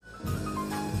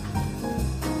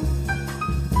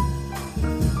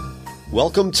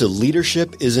Welcome to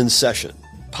Leadership is in Session,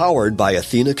 powered by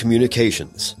Athena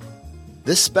Communications.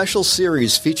 This special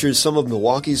series features some of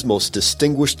Milwaukee's most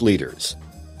distinguished leaders.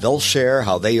 They'll share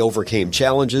how they overcame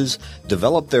challenges,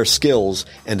 developed their skills,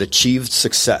 and achieved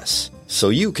success, so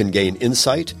you can gain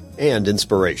insight and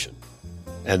inspiration.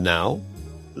 And now,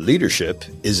 Leadership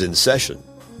is in Session.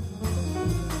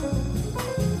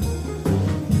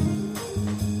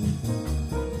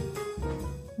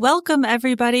 Welcome,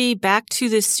 everybody, back to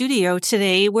the studio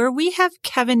today where we have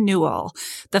Kevin Newell,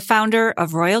 the founder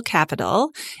of Royal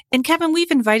Capital. And Kevin, we've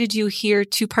invited you here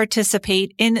to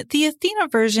participate in the Athena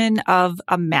version of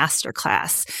a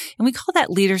masterclass. And we call that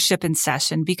Leadership in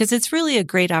Session because it's really a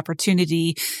great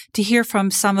opportunity to hear from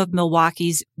some of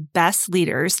Milwaukee's best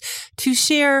leaders to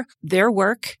share their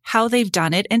work, how they've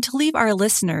done it, and to leave our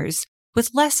listeners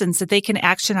with lessons that they can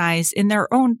actionize in their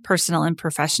own personal and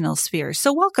professional spheres.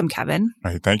 So welcome, Kevin.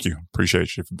 Hey, thank you.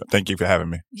 Appreciate you. Thank you for having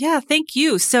me. Yeah, thank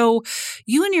you. So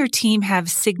you and your team have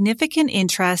significant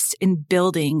interest in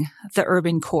building the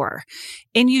urban core.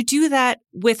 And you do that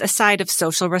with a side of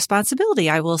social responsibility,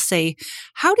 I will say.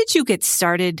 How did you get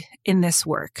started in this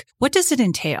work? What does it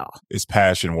entail? It's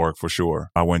passion work for sure.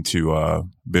 I went to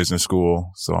business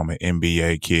school, so I'm an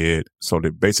MBA kid. So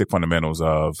the basic fundamentals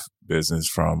of business,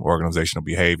 from organizational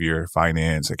behavior,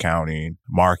 finance, accounting,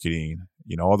 marketing,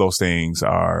 all those things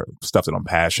are stuff that I'm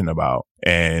passionate about.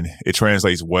 And it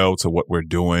translates well to what we're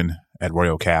doing at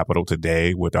Royal Capital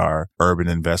today with our urban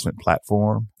investment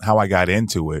platform. How I got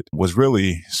into it was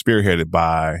really spearheaded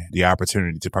by the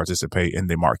opportunity to participate in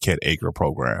the Marquette Acre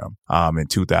program in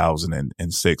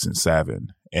 2006 and 7.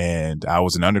 And I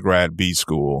was an undergrad B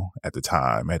school at the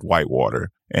time at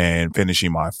Whitewater and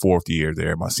finishing my fourth year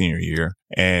there, my senior year,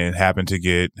 and happened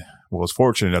to was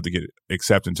fortunate enough to get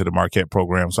accepted to the Marquette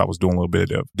program. So I was doing a little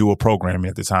bit of dual programming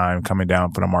at the time, coming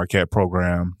down for the Marquette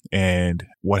program. And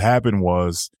what happened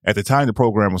was, at the time the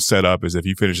program was set up, is if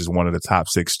you finish as one of the top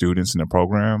 6 students in the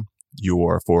program, you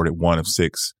are afforded one of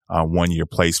 6 one-year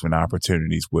placement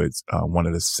opportunities with one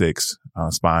of the 6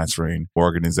 sponsoring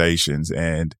organizations.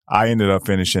 And I ended up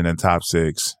finishing in top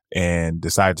 6 and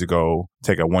decided to go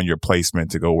take a one-year placement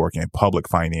to go work in public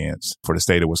finance for the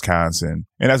state of Wisconsin.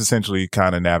 And that's essentially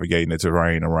kind of navigating the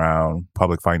terrain around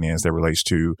public finance that relates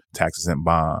to taxes and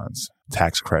bonds,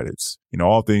 tax credits,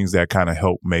 all things that kind of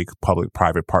help make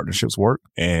public-private partnerships work.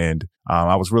 And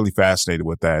I was really fascinated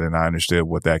with that, and I understood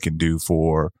what that can do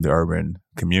for the urban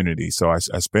community. So I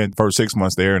spent the first 6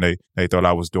 months there, and they thought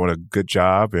I was doing a good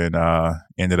job, and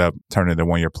ended up turning the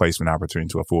one-year placement opportunity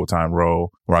into a full-time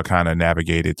role where I kind of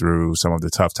navigated through some of the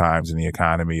tough times in the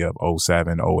economy of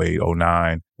 07, 08,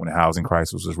 09, when the housing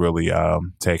crisis was really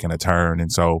taking a turn.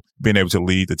 And so being able to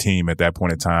lead the team at that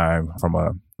point in time from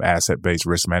a asset-based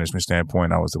risk management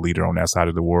standpoint, I was the leader on that side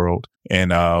of the world.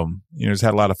 And, just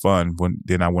had a lot of fun.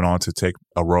 Then I went on to take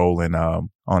a role in, on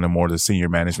the more the senior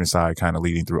management side, kind of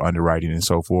leading through underwriting and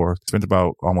so forth. Spent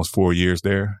about almost 4 years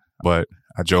there, but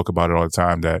I joke about it all the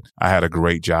time that I had a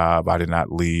great job. I did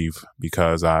not leave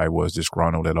because I was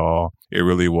disgruntled at all. It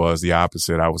really was the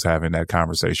opposite. I was having that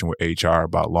conversation with HR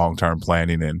about long-term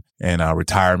planning and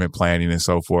retirement planning and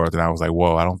so forth. And I was like,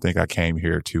 whoa, I don't think I came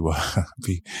here to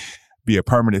be a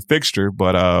permanent fixture,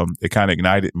 but it kind of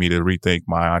ignited me to rethink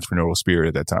my entrepreneurial spirit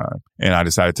at that time. And I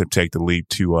decided to take the leap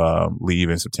to leave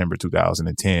in September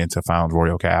 2010 to found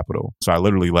Royal Capital. So I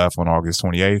literally left on August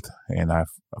 28th, and I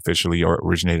officially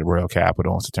originated Royal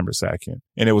Capital on September 2nd.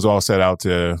 And it was all set out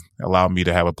to allow me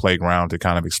to have a playground to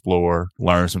kind of explore,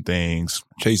 learn some things,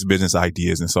 chase business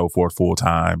ideas and so forth full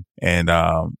time. And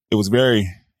it was very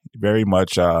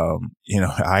much, I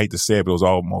hate to say it, but it was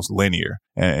almost linear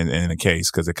in the case,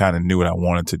 because it kind of knew what I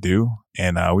wanted to do.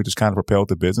 And we just kind of propelled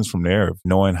the business from there,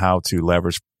 knowing how to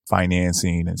leverage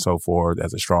financing and so forth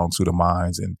as a strong suit of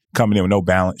minds, and coming in with no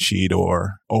balance sheet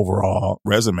or overall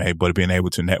resume, but being able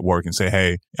to network and say,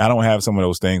 hey, I don't have some of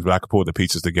those things, but I could pull the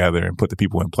pieces together and put the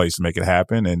people in place to make it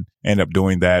happen, and end up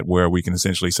doing that where we can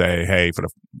essentially say, hey,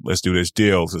 let's do this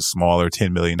deal. It's a smaller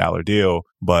 $10 million deal,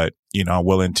 but I'm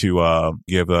willing to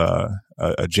give a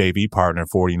JV partner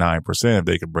 49% if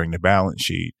they could bring the balance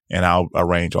sheet, and I'll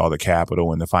arrange all the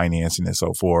capital and the financing and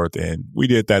so forth. And we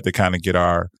did that to kind of get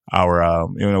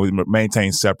we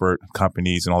maintain separate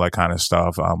companies and all that kind of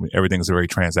stuff. Everything's very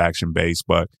transaction based,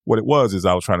 but what it was is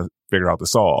I was trying to figure out the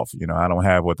solve. I don't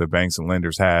have what the banks and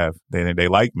lenders have. They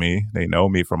like me. They know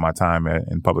me from my time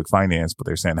in public finance, but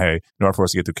they're saying, hey, in order for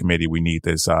us to get to committee, we need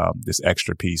this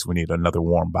extra piece. We need another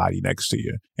warm body next to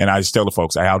you. And I just tell the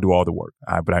folks, I'll do all the work,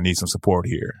 but I need some support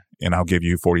here. and I'll give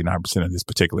you 49% of this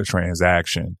particular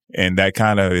transaction. And that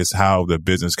kind of is how the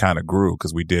business kind of grew,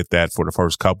 because we did that for the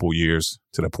first couple years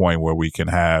to the point where we can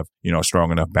have, a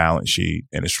strong enough balance sheet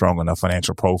and a strong enough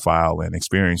financial profile and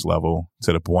experience level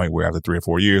to the point where after 3 or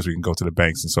 4 years, we can go to the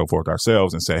banks and so forth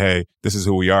ourselves and say, hey, this is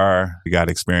who we are. We got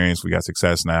experience. We got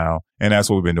success now. And that's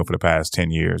what we've been doing for the past 10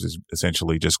 years, is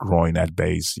essentially just growing that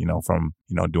base, from,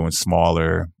 doing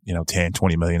smaller, $10,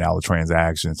 $20 million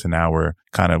transactions to now we're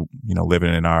kind of,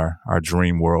 living in our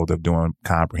dream world of doing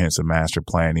comprehensive master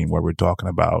planning where we're talking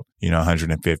about,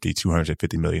 $150,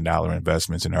 $250 million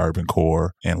investments in the urban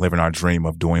core and living our dream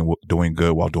of doing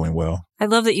good while doing well. I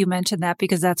love that you mentioned that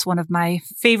because that's one of my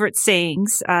favorite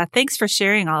sayings. Thanks for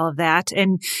sharing all of that.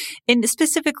 And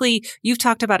specifically, you've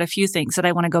talked about a few things that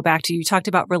I want to go back to. You talked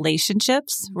about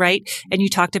relationships, right? And you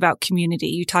talked about community.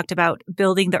 You talked about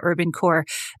building the urban core.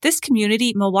 This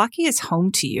community, Milwaukee, is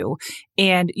home to you,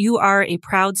 and you are a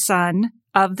proud son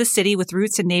of the city with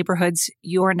roots in neighborhoods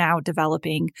you're now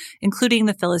developing, including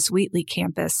the Phyllis Wheatley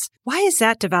campus. Why is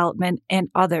that development and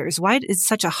others? Why is it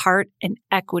such a heart and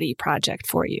equity project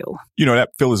for you?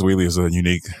 That Phyllis Wheatley is a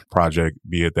unique project,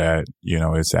 be it that,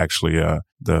 it's actually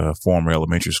the former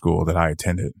elementary school that I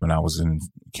attended when I was in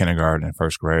kindergarten and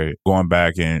first grade. Going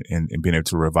back and being able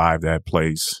to revive that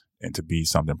place and to be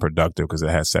something productive, because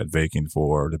it has sat vacant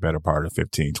for the better part of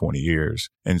 15, 20 years.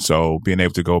 And so being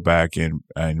able to go back and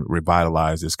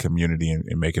revitalize this community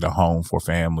and make it a home for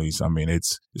families,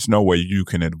 it's no way you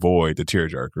can avoid the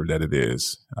tearjerker that it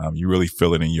is. You really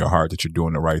feel it in your heart that you're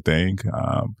doing the right thing.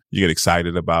 You get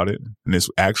excited about it. And it's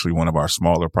actually one of our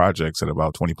smaller projects at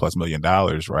about $20+ million,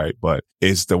 right? But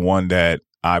it's the one that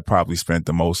I probably spent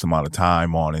the most amount of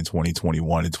time on in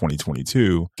 2021 and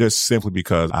 2022, just simply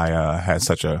because I had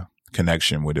such a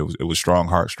connection with it. It was strong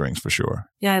heartstrings for sure.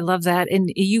 Yeah, I love that. And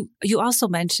you also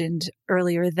mentioned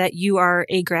earlier that you are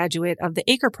a graduate of the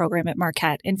ACRE program at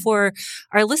Marquette. And for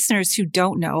our listeners who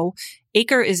don't know,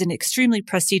 ACRE is an extremely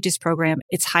prestigious program.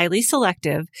 It's highly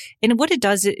selective. And what it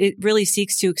does, it really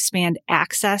seeks to expand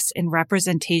access and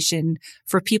representation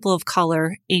for people of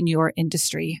color in your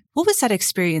industry. What was that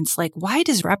experience like? Why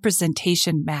does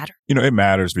representation matter? It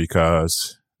matters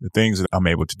because the things that I'm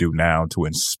able to do now to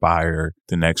inspire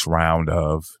the next round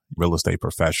of real estate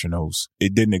professionals,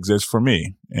 it didn't exist for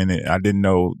me. And I didn't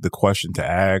know the question to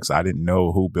ask. I didn't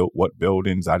know who built what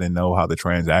buildings. I didn't know how the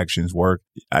transactions work.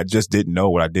 I just didn't know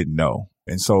what I didn't know.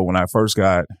 And so when I first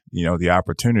got, the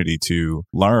opportunity to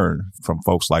learn from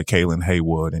folks like Kaylin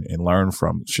Haywood and learn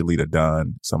from Shalita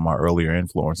Dunn, some of my earlier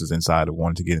influences inside of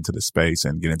wanting to get into the space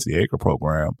and get into the ACRE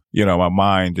program, my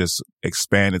mind just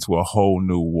expanded to a whole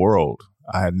new world.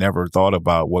 I had never thought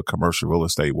about what commercial real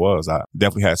estate was. I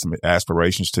definitely had some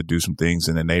aspirations to do some things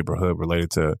in the neighborhood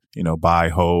related to, buy,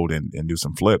 hold, and do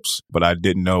some flips. But I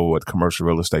didn't know what commercial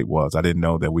real estate was. I didn't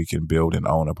know that we can build and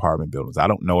own apartment buildings. I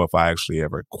don't know if I actually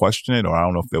ever questioned it, or I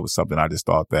don't know if it was something I just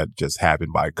thought that just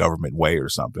happened by government way or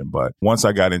something. But once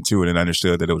I got into it and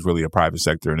understood that it was really a private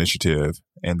sector initiative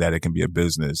and that it can be a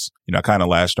business, I kind of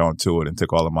latched onto it and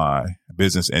took all of my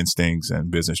business instincts and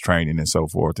business training and so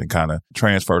forth and kind of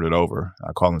transferred it over.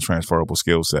 I call them transferable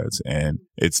skill sets. And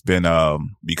it's been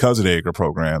because of the ACRE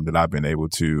program that I've been able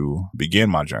to begin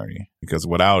my journey, because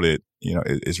without it,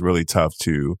 it's really tough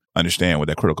to understand what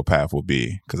that critical path will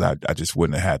be, because I just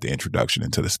wouldn't have had the introduction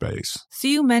into the space. So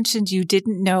you mentioned you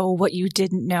didn't know what you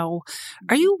didn't know.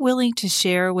 Are you willing to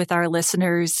share with our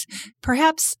listeners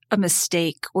perhaps a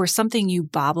mistake or something you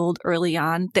bobbled early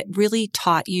on that really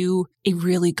taught you a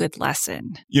really good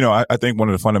lesson? I think one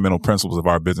of the fundamental principles of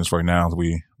our business right now is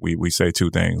we say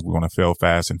two things. We want to fail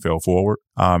fast and fail forward.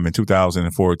 In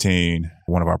 2014,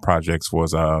 one of our projects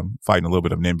was fighting a little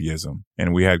bit of NIMBYism.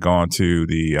 And we had gone to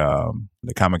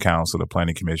the Common Council, the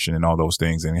Planning Commission, and all those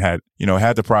things, and had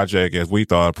the project, as we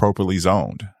thought, appropriately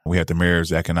zoned. We had the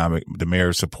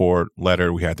mayor's support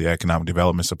letter. We had the economic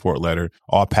development support letter,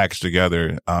 all packaged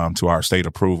together to our state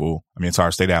approval. To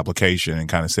our state application, and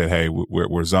kind of said, hey,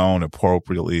 we're zoned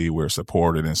appropriately, we're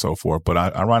supported, and so forth. But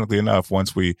ironically enough,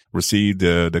 once we received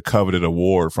the coveted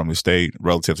award from the state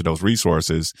relative to those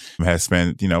resources, had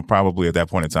spent, probably at that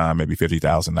point in time, maybe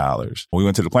 $50,000. We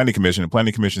went to the Planning Commission. The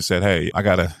Planning Commission said, hey, I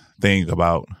got a thing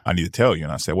about, I need to tell you.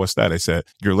 And I said, what's that? They said,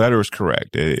 your letter is correct.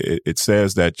 It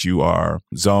says that you are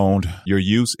zoned. Your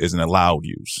use is an allowed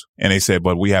use. And they said,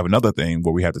 but we have another thing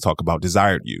where we have to talk about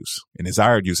desired use. And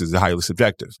desired use is highly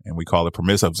subjective, and we call it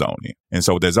permissive zoning. And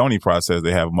so with the zoning process,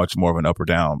 they have much more of an up or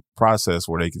down process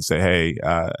where they can say, hey,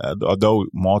 although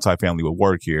multifamily will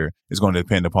work here, it's going to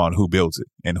depend upon who builds it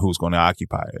and who's going to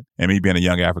occupy it. And me being a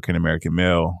young African-American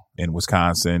male, in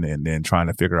Wisconsin and then trying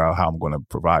to figure out how I'm going to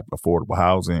provide affordable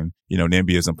housing,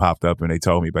 NIMBYism popped up and they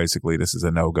told me basically this is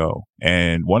a no-go.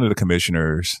 And one of the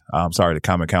commissioners, the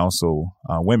Common Council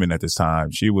women at this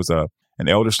time, she was an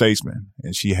elder statesman,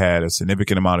 and she had a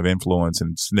significant amount of influence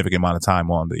and significant amount of time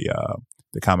on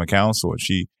the Common Council. And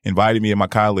she invited me and my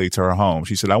colleague to her home.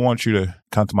 She said, I want you to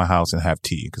come to my house and have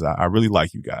tea because I really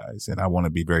like you guys. And I want to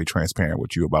be very transparent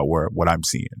with you about what I'm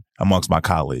seeing amongst my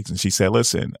colleagues. And she said,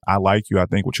 listen, I like you. I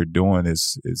think what you're doing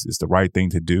is the right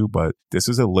thing to do. But this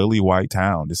is a lily white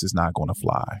town. This is not going to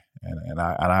fly. And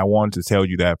I wanted to tell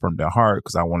you that from the heart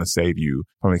because I want to save you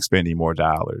from expending more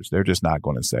dollars. They're just not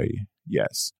going to say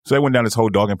yes. So they went down this whole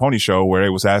dog and pony show where they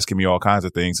was asking me all kinds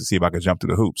of things to see if I could jump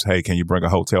through the hoops. Hey, can you bring a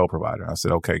hotel provider? I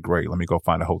said, okay, great. Let me go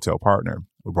find a hotel partner.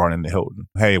 We brought in the Hilton.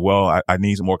 Hey, well, I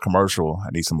need some more commercial. I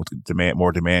need some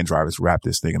more demand drivers to wrap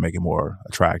this thing and make it more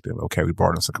attractive. Okay, we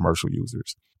brought in some commercial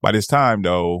users. By this time,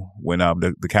 though, when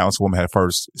the councilwoman had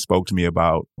first spoke to me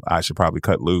about I should probably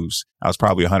cut loose, I was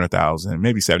probably 100,000,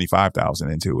 maybe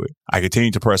 75,000 into it. I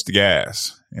continued to press the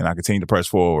gas and I continued to press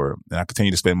forward and I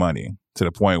continued to spend money to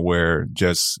the point where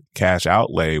just cash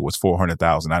outlay was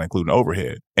 400,000, not including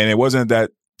overhead. And it wasn't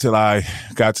that till I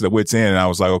got to the wit's end and I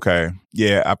was like, okay,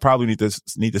 yeah, I probably need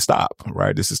to stop,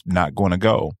 right? This is not going to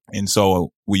go. And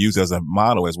so we use as a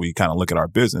model as we kind of look at our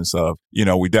business of,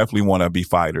 we definitely want to be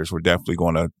fighters. We're definitely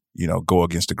going to, go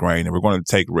against the grain and we're going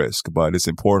to take risk, but it's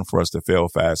important for us to fail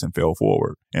fast and fail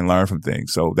forward and learn from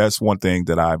things. So that's one thing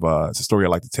that it's a story I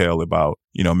like to tell about,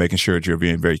 making sure that you're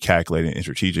being very calculated and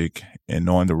strategic and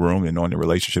knowing the room and knowing the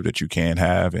relationship that you can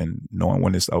have and knowing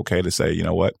when it's okay to say, you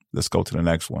know what, let's go to the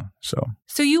next one. So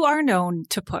you are known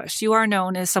to push. You are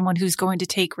known as someone who's going to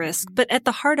take risk, but at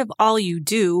the heart of all you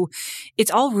do,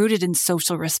 it's all rooted in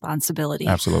social responsibility.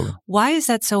 Absolutely. Why is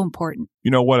that so important?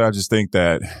 You know what? I just think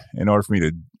that in order for me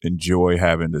to enjoy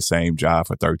having the same job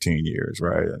for 13 years,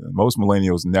 right? Most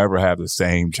millennials never have the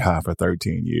same job for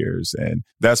 13 years. And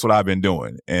that's what I've been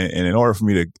doing. And in order for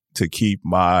me to keep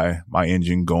my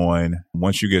engine going,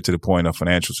 once you get to the point of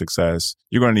financial success,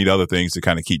 you're going to need other things to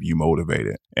kind of keep you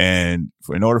motivated. And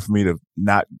in order for me to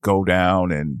not go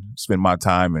down and spend my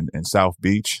time in South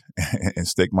Beach and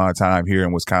stick my time here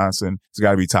in Wisconsin, it's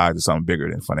got to be tied to something bigger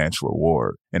than financial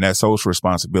reward. And that social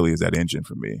responsibility is that engine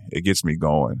for me. It gets me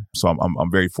going. So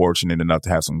I'm very fortunate enough to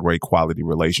have some great quality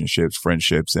relationships,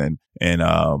 friendships, and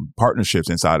partnerships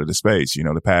inside of the space.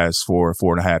 The past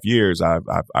 4.5 years,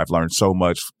 I've learned so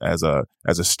much as a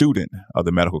student of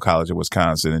the Medical College of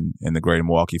Wisconsin and the Greater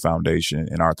Milwaukee Foundation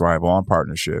and our Thrive On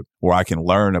partnership, where I can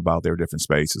learn about their different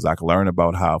spaces. I can learn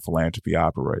about how philanthropy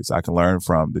operates. I can learn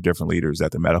from the different leaders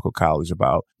at the medical college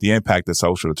about the impact of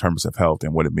social determinants of health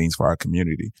and what it means for our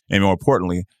community. And more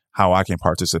importantly, how I can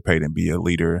participate and be a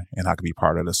leader and I can be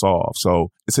part of the solve. So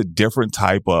it's a different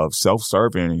type of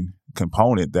self-serving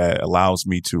component that allows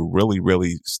me to really,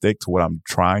 really stick to what I'm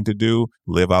trying to do,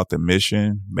 live out the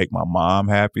mission, make my mom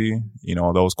happy,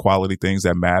 those quality things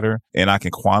that matter. And I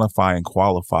can quantify and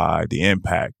qualify the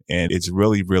impact. And it's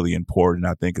really, really important.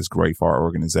 I think it's great for our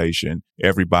organization.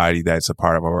 Everybody that's a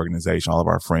part of our organization, all of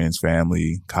our friends,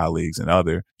 family, colleagues, and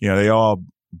other, they all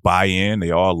buy in.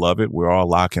 They all love it. We're all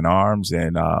locking arms.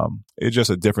 And it's just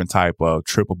a different type of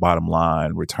triple bottom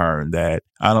line return that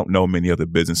I don't know many other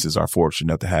businesses are fortunate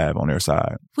enough to have on their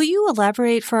side. Will you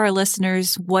elaborate for our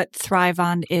listeners what Thrive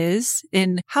On is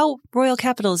and how Royal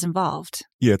Capital is involved?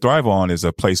 Yeah, Thrive On is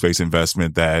a place-based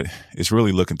investment that is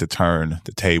really looking to turn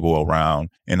the table around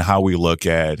in how we look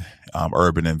at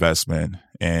urban investment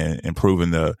and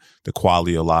improving the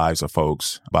quality of lives of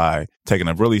folks by taking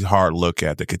a really hard look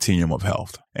at the continuum of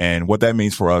health. And what that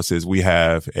means for us is we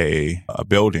have a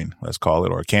building, let's call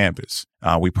it, or a campus.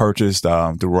 We purchased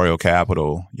through Royal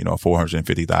Capital,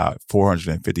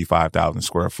 455,000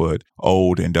 square foot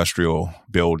old industrial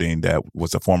building that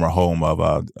was the former home of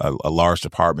a large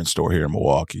department store here in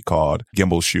Milwaukee called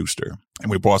Gimbel Schuster. And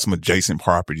we bought some adjacent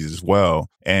properties as well.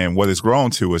 And what it's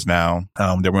grown to is now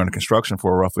that we're under construction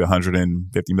for roughly $150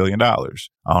 million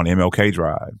on MLK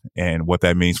Drive. And what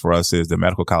that means for us is the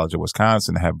Medical College of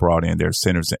Wisconsin have brought in their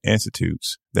centers and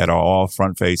institutes that are all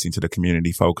front-facing to the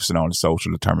community, focusing on the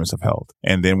social determinants of health.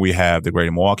 And then we have the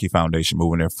Greater Milwaukee Foundation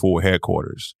moving their full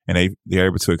headquarters. And they're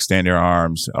able to extend their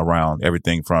arms around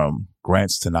everything from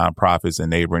grants to nonprofits and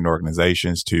neighboring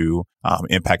organizations to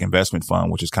Impact Investment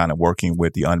Fund, which is kind of working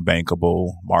with the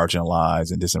unbankable,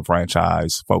 marginalized, and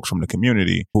disenfranchised folks from the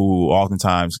community who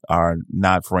oftentimes are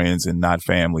not friends and not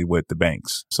family with the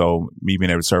banks. So me being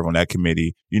able to serve on that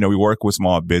committee, we work with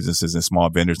small businesses and small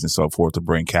vendors and so forth to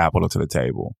bring capital to the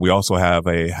table. We also have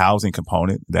a housing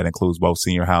component that includes both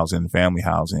senior housing and family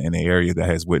housing in an area that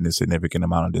has witnessed significant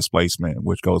amount of displacement,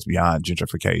 which goes beyond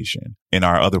gentrification. In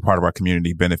our other part of our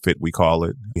community benefit, we call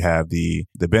it, we have the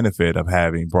benefit of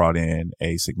having brought in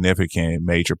a significant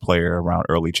major player around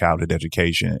early childhood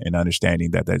education and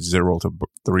understanding that 0 to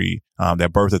 3,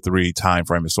 that birth to 3 time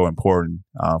frame is so important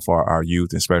for our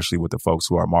youth, especially with the folks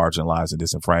who are marginalized and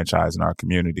disenfranchised in our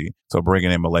community. So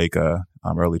bringing in Malika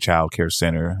Early Child Care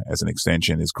Center as an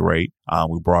extension is great.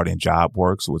 We brought in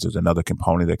JobWorks, which is another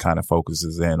component that kind of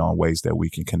focuses in on ways that we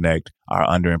can connect our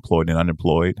underemployed and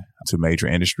unemployed to major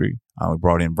industry. We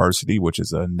brought in Versity, which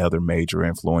is another major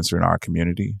influencer in our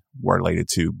community related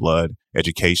to blood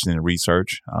education and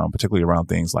research, particularly around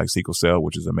things like sickle cell,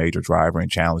 which is a major driver and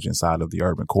challenge inside of the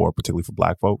urban core, particularly for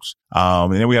Black folks.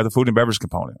 And then we have the food and beverage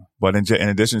component. But in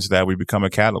addition to that, we become a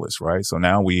catalyst, right? So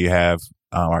now we have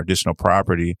our additional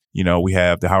property. We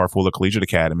have the Howard Fuller Collegiate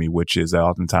Academy, which is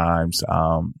oftentimes,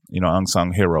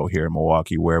 unsung hero here in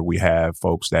Milwaukee, where we have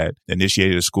folks that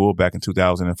initiated a school back in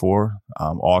 2004,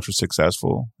 ultra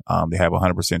successful. They have a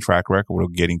 100% track record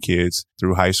of getting kids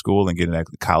through high school and getting a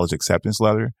college acceptance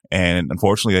letter. And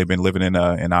unfortunately, they've been living in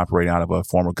and operating out of a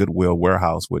former Goodwill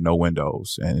warehouse with no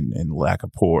windows and lack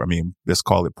of let's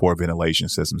call it poor ventilation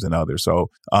systems and others. So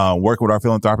working with our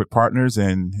philanthropic partners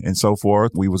and so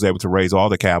forth, we was able to raise all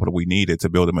the capital we needed to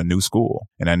build them a new school.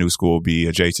 And that new school will be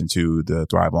adjacent to the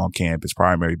Thrive On campus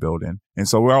primary building. And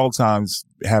so we're all the times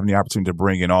having the opportunity to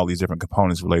bring in all these different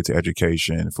components related to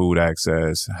education, food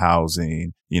access,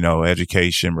 housing,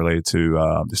 education related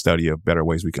to the study of better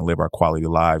ways we can live our quality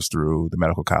lives through the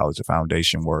medical college, the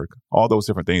foundation work. All those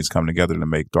different things come together to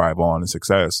make Thrive On a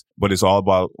success. But it's all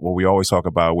about what we always talk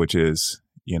about, which is,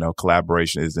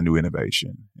 collaboration is the new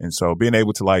innovation. And so being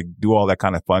able to do all that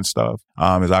kind of fun stuff,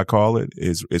 as I call it,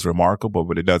 is remarkable,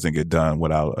 but it doesn't get done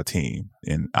without a team.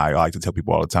 And I like to tell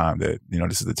people all the time that,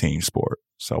 this is a team sport.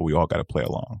 So we all got to play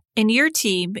along. In your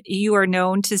team, you are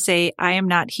known to say, I am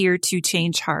not here to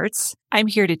change hearts. I'm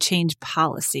here to change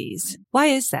policies. Why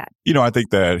is that? I think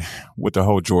that with the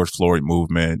whole George Floyd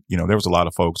movement, there was a lot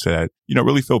of folks that,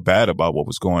 really feel bad about what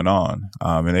was going on.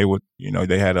 And they would,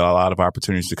 they had a lot of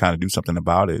opportunities to kind of do something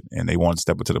about it. And they wanted to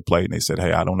step up to the plate and they said,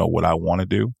 hey, I don't know what I want to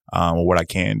do or what I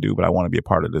can do, but I want to be a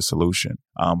part of the solution.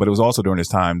 But it was also during this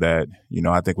time that,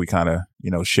 I think we kind of,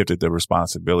 shifted the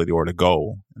responsibility or the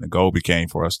goal. And the goal became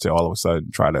for us to all of a sudden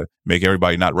try to make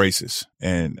everybody not racist.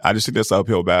 And I just think that's an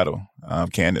uphill battle,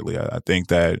 candidly. I think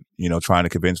that, trying to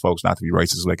convince folks not to be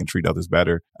racist so they can treat others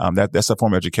better, that's a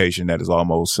form of education that is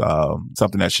almost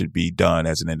something that should be done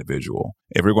as an individual.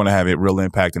 If we're going to have a real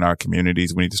impact in our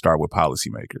communities, we need to start with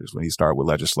policymakers. We need to start with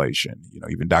legislation.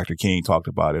 Even Dr. King talked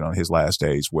about it on his last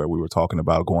days where we were talking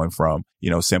about going from,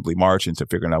 simply marching to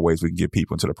figuring out ways we can get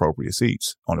people into the appropriate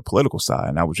seats on the political side.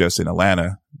 And I was just in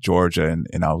Atlanta, Georgia, and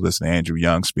I was listening to Andrew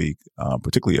Young speak,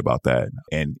 particularly about that.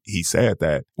 And he said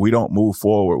that we don't move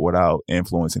forward without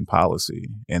influencing policy.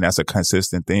 And that's a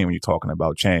consistent theme when you're talking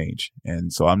about change.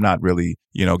 And so I'm not really,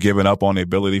 giving up on the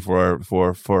ability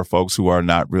for folks who are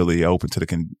not really open to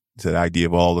the idea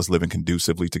of all of us living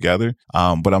conducively together.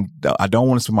 But I don't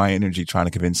want to spend my energy trying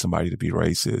to convince somebody to be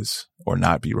racist or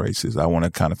not be racist. I want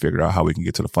to kind of figure out how we can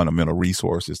get to the fundamental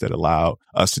resources that allow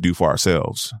us to do for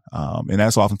ourselves. And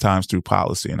that's oftentimes through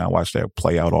policy. And I watch that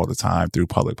play out all the time through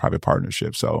public-private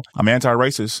partnerships. So I'm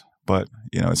anti-racist, but,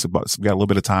 we got a little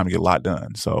bit of time to get a lot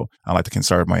done. So I like to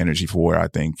conserve my energy for where I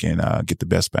think can get the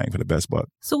best bang for the best buck.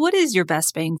 So what is your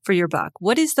best bang for your buck?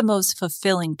 What is the most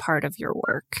fulfilling part of your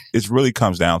work? It really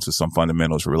comes down to some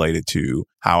fundamentals related to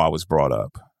how I was brought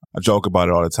up. I joke about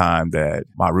it all the time that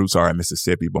my roots are in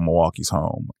Mississippi, but Milwaukee's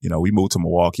home. We moved to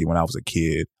Milwaukee when I was a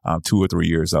kid, 2 or 3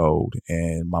 years old.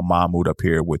 And my mom moved up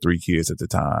here with 3 kids at the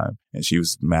time. And she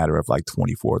was a matter of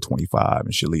 24, 25.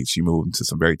 And she moved into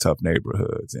some very tough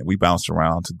neighborhoods. And we bounced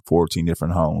around to 14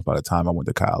 different homes by the time I went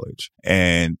to college.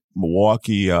 And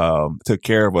Milwaukee took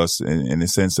care of us in the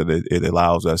sense that it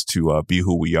allows us to be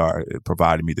who we are. It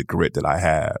provided me the grit that I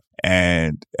have.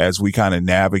 And as we kind of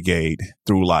navigate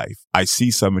through life, I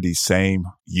see some of these same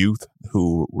youth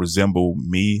who resemble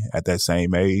me at that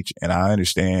same age. And I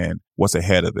understand what's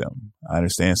ahead of them. I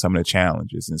understand some of the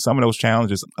challenges, and some of those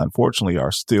challenges, unfortunately,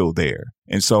 are still there.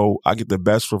 And so I get the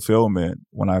best fulfillment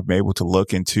when I'm able to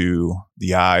look into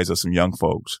the eyes of some young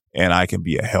folks, and I can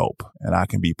be a help, and I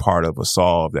can be part of a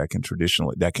solve that can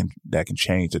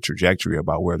change the trajectory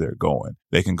about where they're going.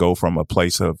 They can go from a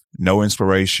place of no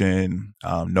inspiration,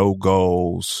 no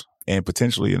goals, and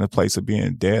potentially in a place of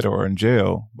being dead or in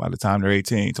jail by the time they're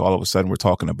 18. So all of a sudden we're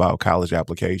talking about college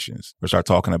applications. We start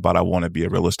talking about, I want to be a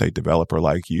real estate developer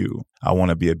like you. I want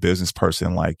to be a business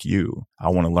person like you. I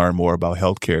want to learn more about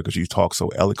healthcare because you talk so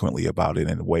eloquently about it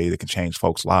in a way that can change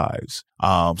folks' lives.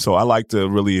 So I like to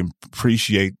really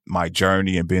appreciate my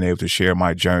journey and being able to share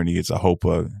my journey. It's a hope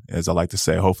of, as I like to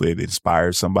say, hopefully it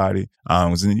inspires somebody.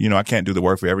 I can't do the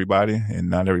work for everybody, and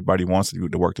not everybody wants to do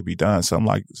the work to be done. So I'm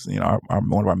like,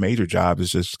 one of our major jobs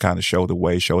is just kind of show the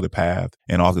way, show the path.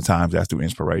 And oftentimes that's through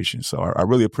inspiration. So I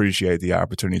really appreciate the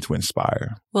opportunity to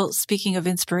inspire. Well, speaking of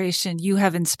inspiration, you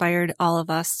have inspired all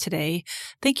of us today.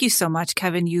 Thank you so much,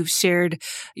 Kevin. You've shared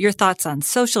your thoughts on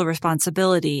social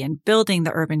responsibility and building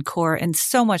the urban core and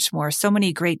so much more. So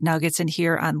many great nuggets in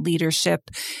here on leadership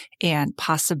and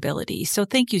possibility. So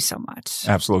thank you so much.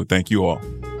 Absolutely. Thank you all.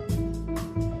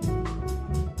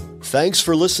 Thanks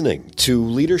for listening to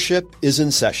Leadership is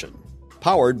in Session,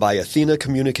 powered by Athena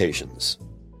Communications.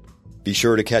 Be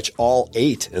sure to catch all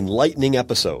 8 enlightening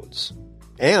episodes.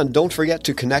 And don't forget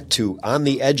to connect to On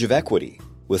the Edge of Equity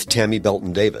with Tammy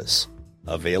Belton Davis,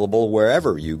 available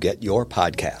wherever you get your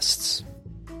podcasts.